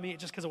others about me,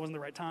 just because it wasn't the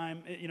right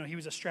time. He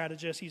was a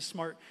strategist, he's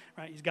smart,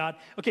 right? He's God.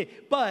 Okay,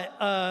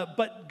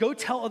 but go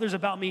tell others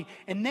about me,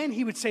 and then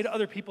he would say to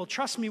other people,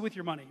 trust me with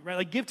your money, right?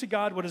 Like give to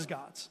God what is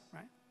God's,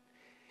 right?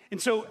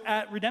 And so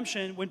at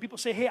Redemption, when people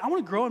say, hey, I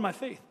want to grow in my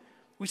faith,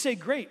 we say,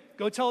 great,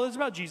 go tell others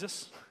about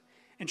Jesus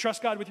and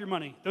trust God with your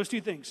money. Those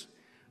 2 things.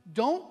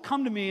 Don't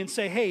come to me and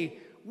say, hey,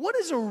 what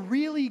is a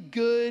really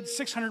good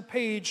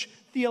 600-page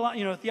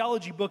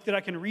theology book that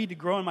I can read to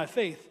grow in my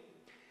faith?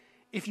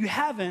 If you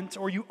haven't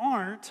or you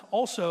aren't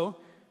also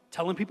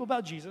telling people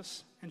about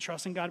Jesus and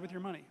trusting God with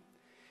your money.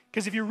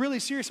 Because if you're really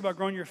serious about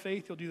growing your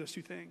faith, you'll do those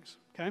 2 things,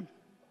 okay?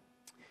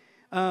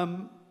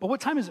 But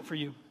what time is it for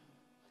you?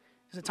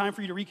 Is it time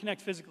for you to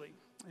reconnect physically?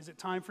 Is it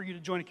time for you to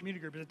join a community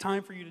group? Is it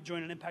time for you to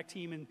join an impact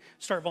team and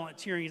start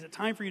volunteering? Is it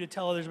time for you to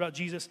tell others about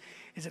Jesus?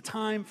 Is it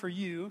time for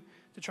you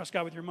to trust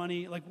God with your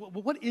money? Like,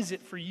 what is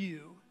it for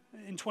you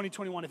in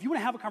 2021? If you want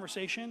to have a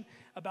conversation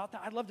about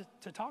that, I'd love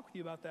to talk with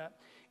you about that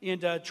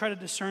and try to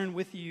discern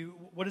with you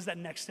what is that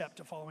next step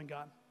to following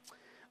God.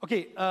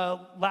 Okay,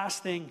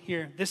 last thing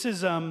here. This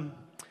is, as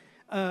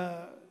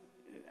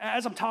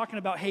I'm talking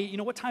about, hey,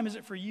 what time is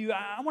it for you?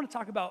 I want to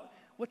talk about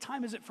what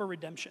time is it for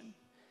Redemption?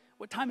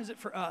 What time is it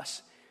for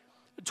us?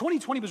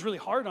 2020 was really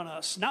hard on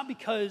us, not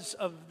because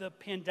of the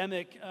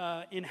pandemic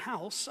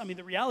in-house. I mean,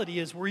 the reality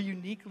is we're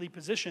uniquely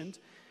positioned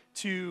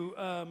to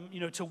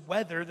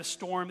weather the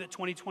storm that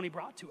 2020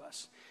 brought to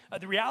us.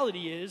 The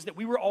reality is that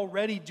we were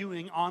already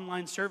doing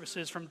online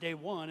services from day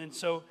one, and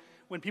so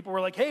when people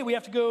were like, hey, we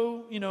have to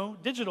go,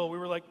 digital, we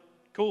were like,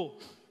 cool,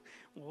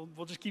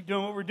 we'll just keep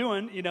doing what we're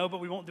doing,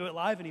 but we won't do it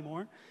live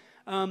anymore.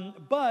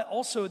 But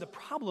also the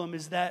problem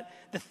is that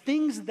the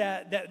things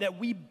that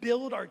we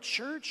build our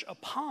church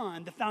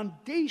upon, the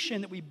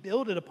foundation that we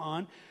build it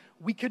upon,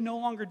 we could no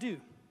longer do.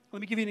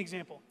 Let me give you an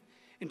example.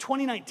 In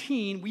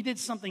 2019, we did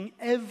something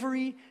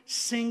every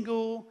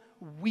single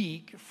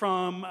week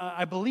from,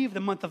 I believe, the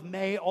month of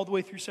May all the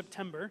way through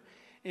September,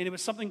 and it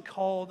was something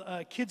called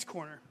Kids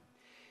Corner.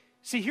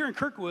 See, here in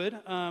Kirkwood,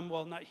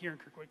 well, not here in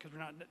Kirkwood because we're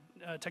not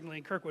technically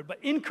in Kirkwood, but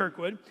in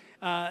Kirkwood,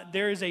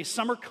 there is a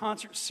summer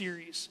concert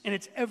series, and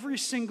it's every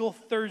single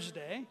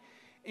Thursday.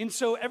 And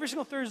so every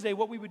single Thursday,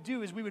 what we would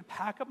do is we would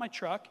pack up my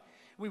truck,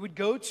 we would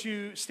go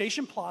to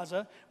Station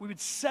Plaza, we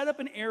would set up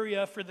an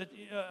area for the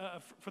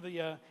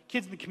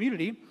kids in the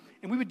community,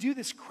 and we would do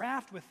this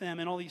craft with them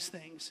and all these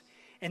things.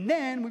 And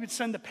then we would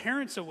send the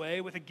parents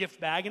away with a gift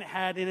bag, and it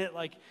had in it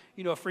like,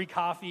 a free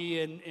coffee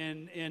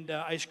and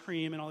ice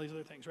cream and all these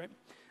other things, right?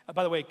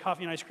 By the way,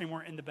 coffee and ice cream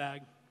weren't in the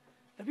bag.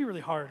 That'd be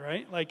really hard,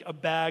 right? Like a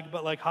bag,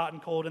 but like hot and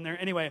cold in there.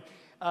 Anyway,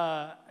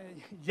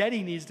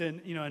 Yeti needs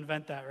to,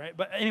 invent that, right?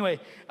 But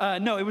anyway,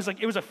 no, it was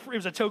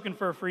a token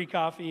for a free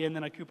coffee and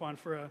then a coupon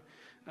for a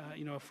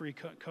free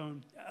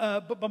cone.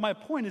 But my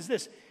point is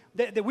this: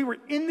 that we were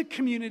in the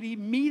community,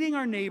 meeting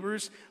our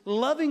neighbors,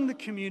 loving the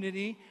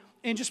community,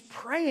 and just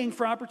praying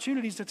for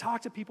opportunities to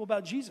talk to people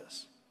about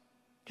Jesus,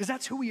 because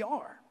that's who we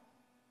are.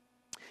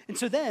 And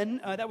so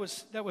then, that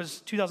was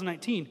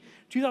 2019.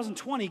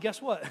 2020,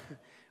 guess what?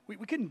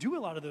 We couldn't do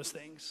a lot of those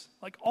things.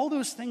 Like, all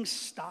those things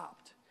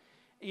stopped.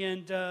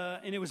 And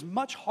it was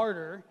much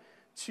harder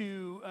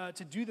to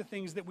do the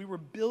things that we were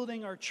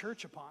building our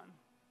church upon.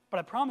 But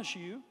I promise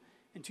you,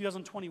 in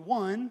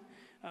 2021,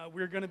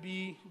 we're going to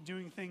be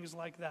doing things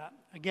like that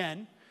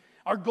again.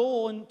 Our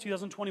goal in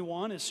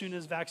 2021, as soon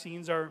as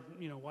vaccines are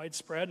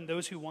widespread and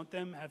those who want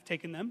them have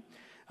taken them,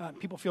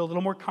 people feel a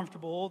little more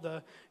comfortable.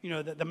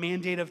 The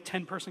mandate of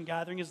 10-person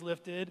gathering is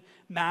lifted.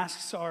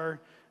 Masks are,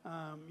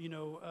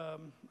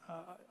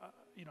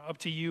 up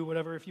to you,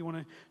 whatever, if you want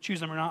to choose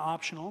them or not,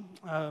 optional.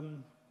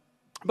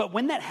 But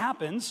when that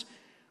happens,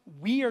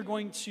 we are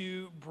going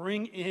to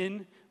bring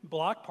in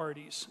block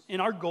parties.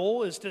 And our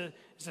goal is to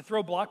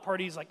throw block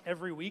parties like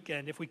every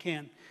weekend if we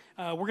can.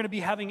 We're going to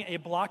be having a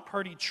block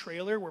party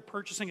trailer. We're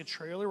purchasing a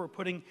trailer. We're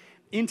putting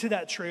into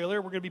that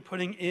trailer, we're going to be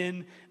putting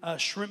in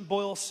shrimp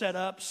boil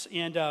setups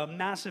and a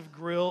massive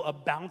grill, a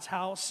bounce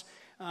house,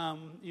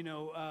 inflatable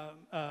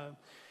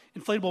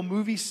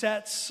movie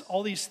sets,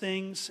 all these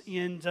things,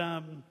 and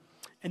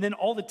then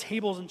all the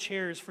tables and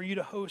chairs for you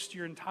to host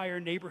your entire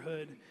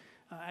neighborhood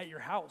at your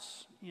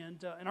house.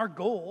 And our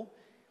goal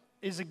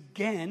is,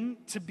 again,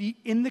 to be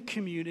in the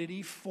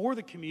community, for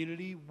the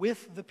community,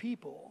 with the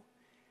people.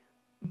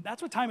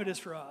 That's what time it is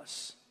for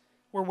us.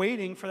 We're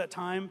waiting for that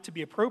time to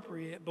be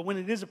appropriate, but when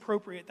it is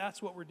appropriate, that's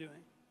what we're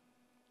doing.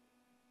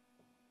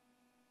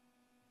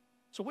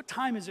 So what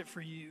time is it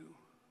for you?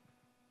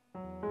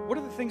 What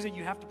are the things that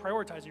you have to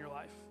prioritize in your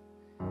life?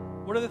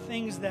 What are the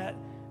things that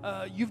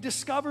you've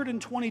discovered in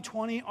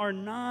 2020 are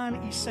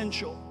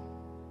non-essential?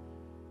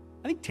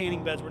 I think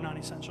tanning beds were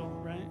non-essential,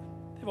 right?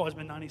 They've always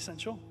been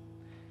non-essential.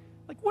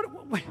 Like,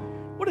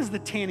 what is the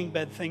tanning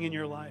bed thing in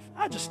your life?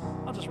 I'll just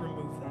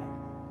remove that.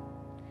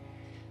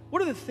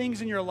 What are the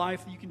things in your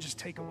life that you can just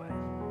take away?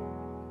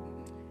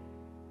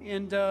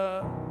 And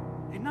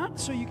not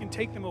so you can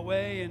take them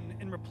away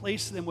and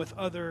replace them with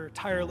other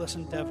tireless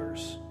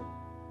endeavors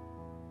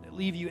that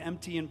leave you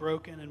empty and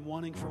broken and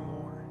wanting for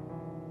more.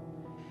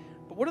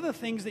 But what are the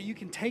things that you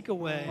can take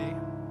away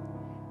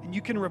and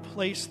you can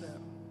replace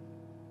them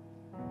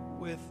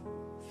with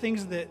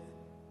things that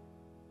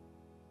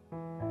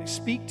they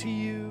speak to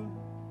you,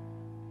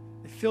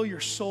 they fill your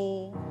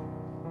soul,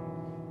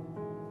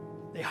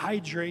 they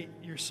hydrate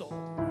your soul,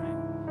 right?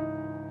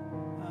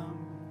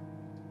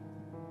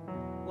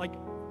 Like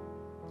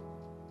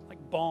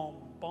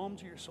balm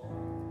to your soul.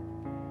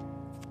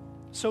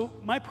 So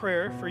my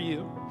prayer for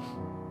you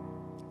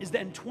is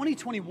that in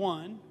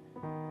 2021,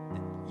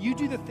 you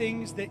do the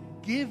things that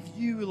give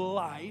you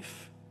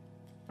life,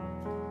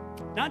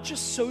 not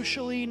just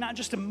socially, not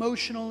just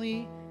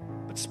emotionally,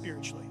 but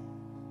spiritually.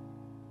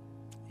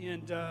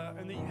 And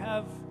that you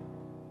have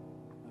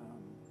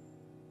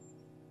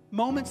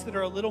moments that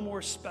are a little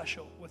more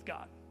special with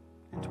God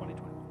in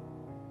 2021.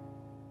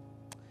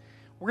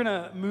 We're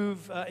going to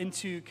move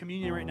into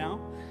communion right now.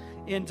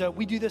 And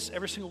we do this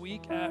every single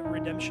week at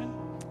Redemption.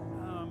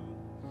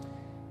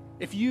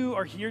 If you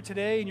are here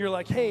today and you're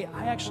like, hey,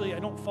 I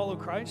don't follow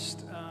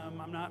Christ,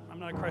 I'm not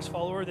a Christ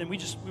follower, then we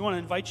want to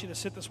invite you to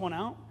sit this one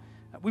out.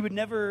 We would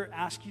never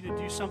ask you to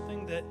do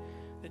something that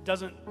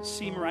doesn't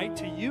seem right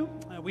to you.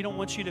 We don't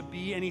want you to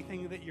be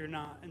anything that you're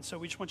not. And so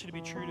we just want you to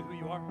be true to who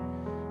you are.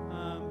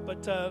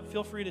 But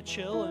feel free to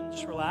chill and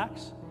just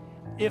relax.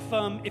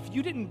 If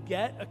you didn't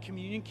get a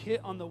communion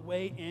kit on the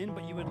way in,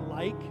 but you would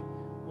like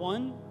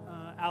one,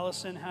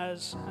 Allison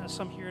has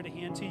some here to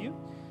hand to you.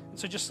 And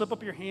so just slip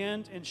up your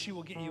hand and she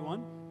will get you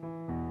one.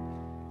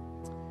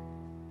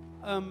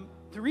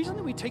 The reason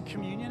that we take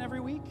communion every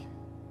week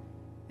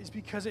is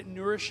because it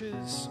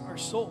nourishes our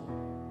soul.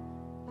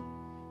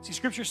 See,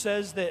 Scripture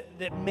says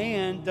that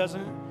man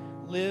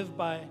doesn't live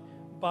by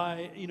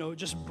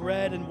just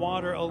bread and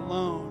water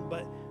alone,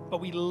 but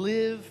we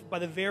live by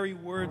the very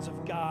words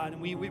of God,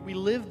 and we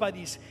live by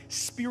these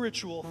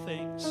spiritual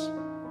things.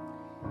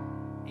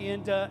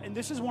 And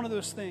this is one of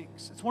those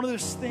things. It's one of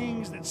those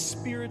things that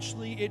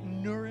spiritually it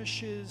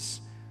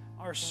nourishes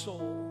our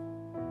soul.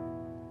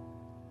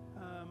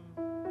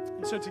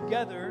 And so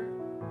together,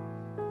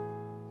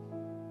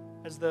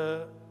 as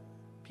the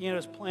piano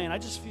is playing, I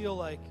just feel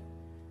like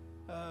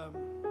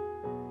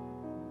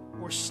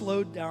we're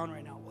slowed down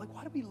right now. Like,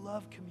 why do we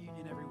love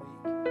communion every week?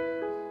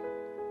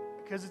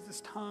 Because it's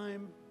this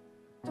time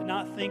to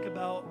not think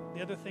about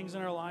the other things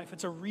in our life.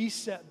 It's a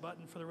reset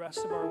button for the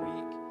rest of our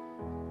week.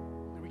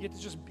 And we get to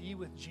just be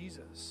with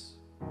Jesus.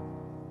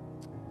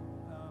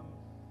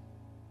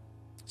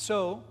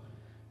 So,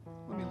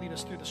 let me lead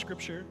us through the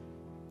scripture.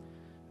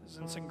 This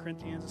is in 2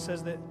 Corinthians. It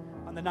says that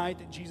on the night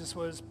that Jesus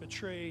was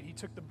betrayed, he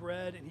took the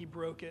bread and he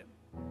broke it.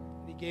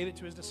 And he gave it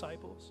to his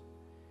disciples.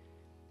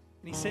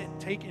 And he said,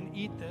 take and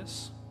eat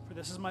this, for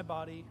this is my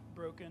body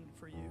broken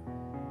for you.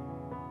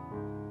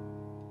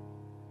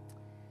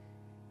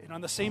 And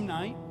on the same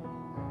night,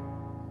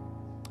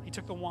 he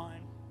took the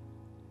wine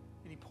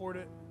and he poured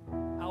it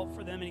out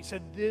for them. And he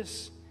said,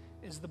 this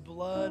is the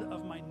blood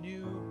of my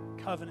new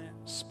covenant,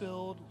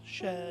 spilled,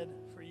 shed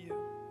for you,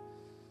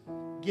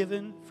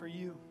 given for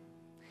you.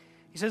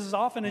 He says, as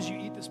often as you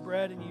eat this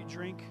bread and you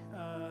drink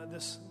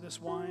this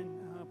wine,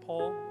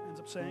 Paul ends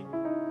up saying,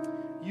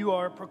 you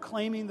are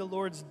proclaiming the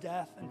Lord's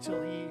death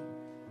until he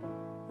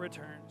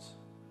returns.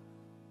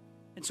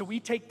 And so we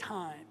take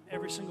time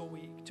every single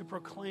week to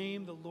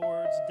proclaim the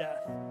Lord's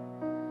death,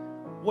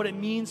 what it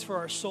means for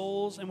our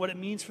souls and what it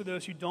means for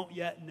those who don't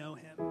yet know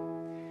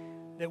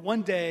him. That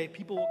one day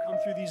people will come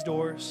through these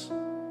doors,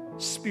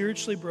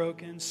 spiritually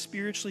broken,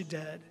 spiritually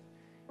dead,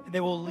 and they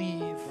will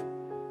leave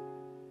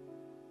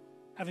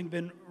having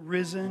been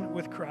risen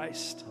with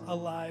Christ,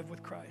 alive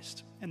with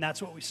Christ. And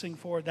that's what we sing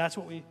for. That's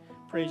what we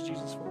praise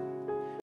Jesus for.